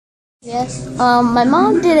Yes. My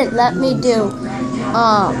mom didn't let me do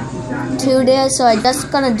 2 days, so I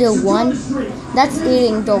just gonna do 1. That's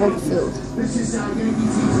eating dog food.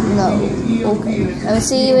 No. Okay. I will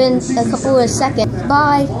see you in a couple of seconds.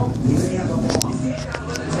 Bye.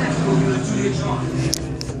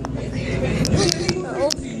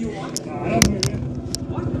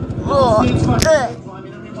 On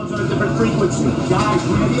a different frequency. Guys,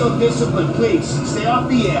 real discipline, please. Stay off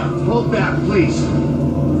the air. Pull back, please.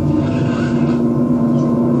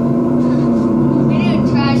 We need a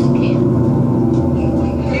trash can.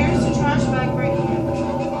 There's a trash bag right here.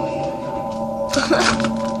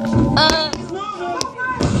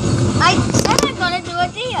 I said I'm gonna do a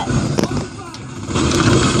dance.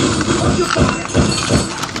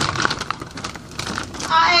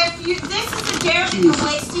 This is a dare that you're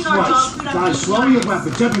wasting our dog food. Guys, slow your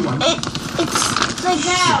weapons, everyone. It's like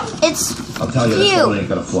it's I'll tell you, this one ain't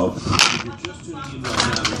gonna float.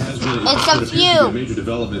 It's a few. A major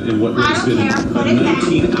development in what has been a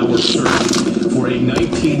 19-hour search for a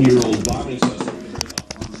 19-year-old bombing suspect.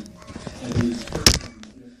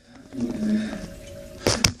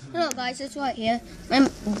 Hello guys, it's right here. My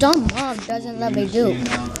dumb mom doesn't let me do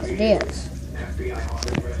this.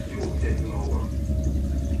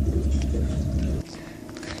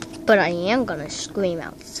 But I am gonna scream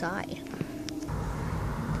outside.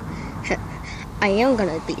 I am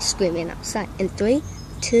gonna be screaming outside in 3,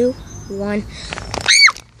 2, 1.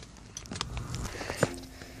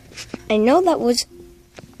 I know that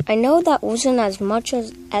wasn't as much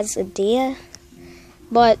as a deer,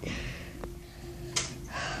 but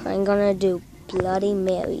I'm gonna do Bloody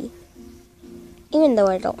Mary. Even though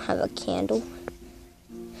I don't have a candle.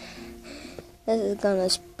 This is gonna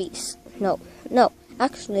be no.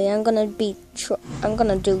 Actually, I'm gonna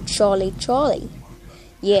do Charlie Charlie.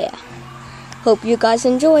 Yeah. Hope you guys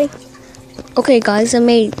enjoy. Okay, guys, I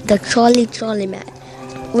made the Charlie Charlie mat.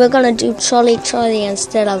 We're gonna do Charlie Charlie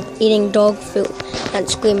instead of eating dog food and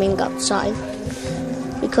screaming outside,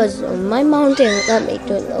 because my mom didn't let me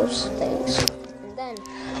do those things. And then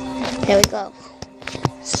here we go.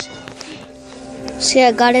 See,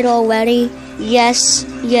 I got it all ready. Yes,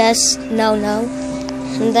 no.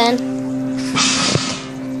 And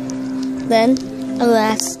then I'll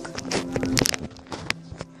ask.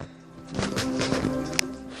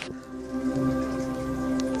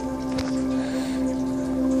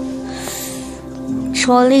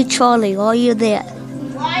 Charlie, Charlie, are you there?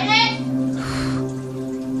 What?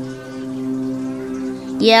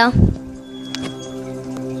 Yeah.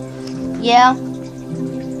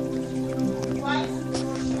 What?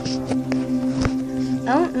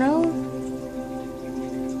 I don't know.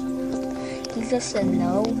 He just said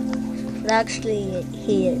no. But actually,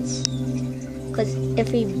 he is. Because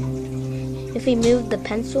if he moved the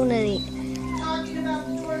pencil and he... Talking about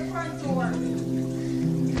the front door.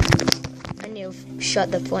 I need to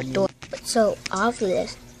shut the front door. So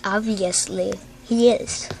obviously, he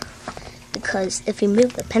is. Because if he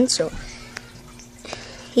moved the pencil,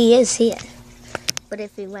 he is here. But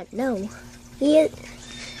if he went no, he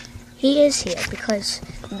is here because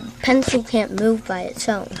pencil can't move by its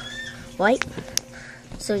own, right?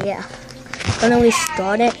 So yeah, I'm gonna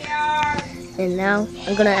restart it, and now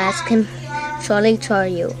I'm gonna ask him, Charlie,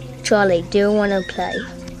 do you wanna play?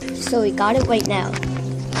 So we got it right now.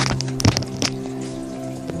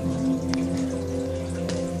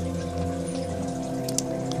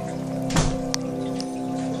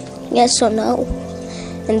 Yes or no?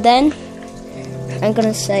 And then I'm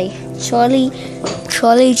gonna say, Charlie,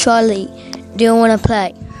 do you wanna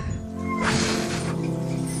play?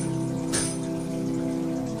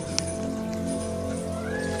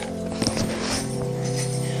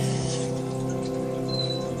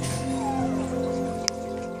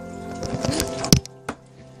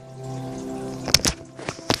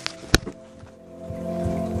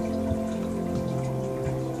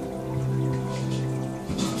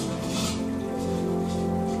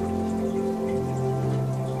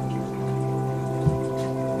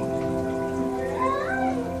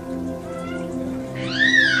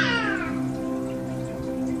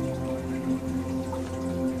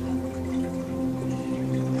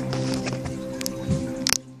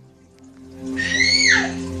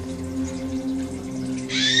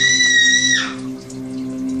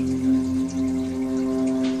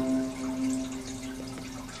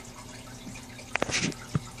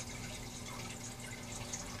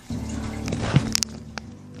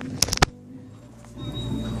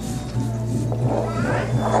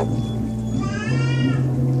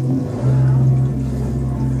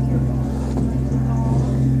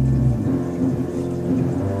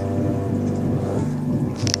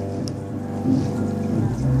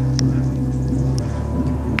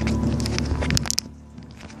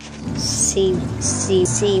 See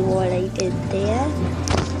what I did there?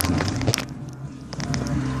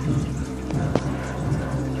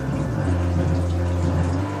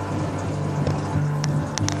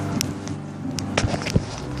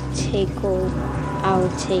 I'll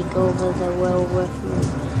take over the world with my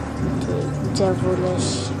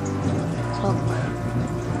devilish clock,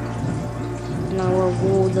 and I will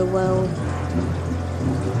rule the world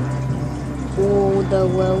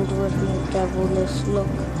with my devilish look.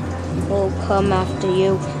 Will come after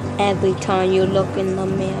you every time you look in the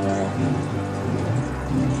mirror.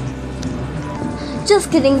 Just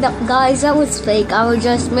kidding, guys, that was fake. I was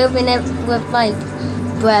just moving it with my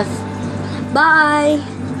breath. Bye.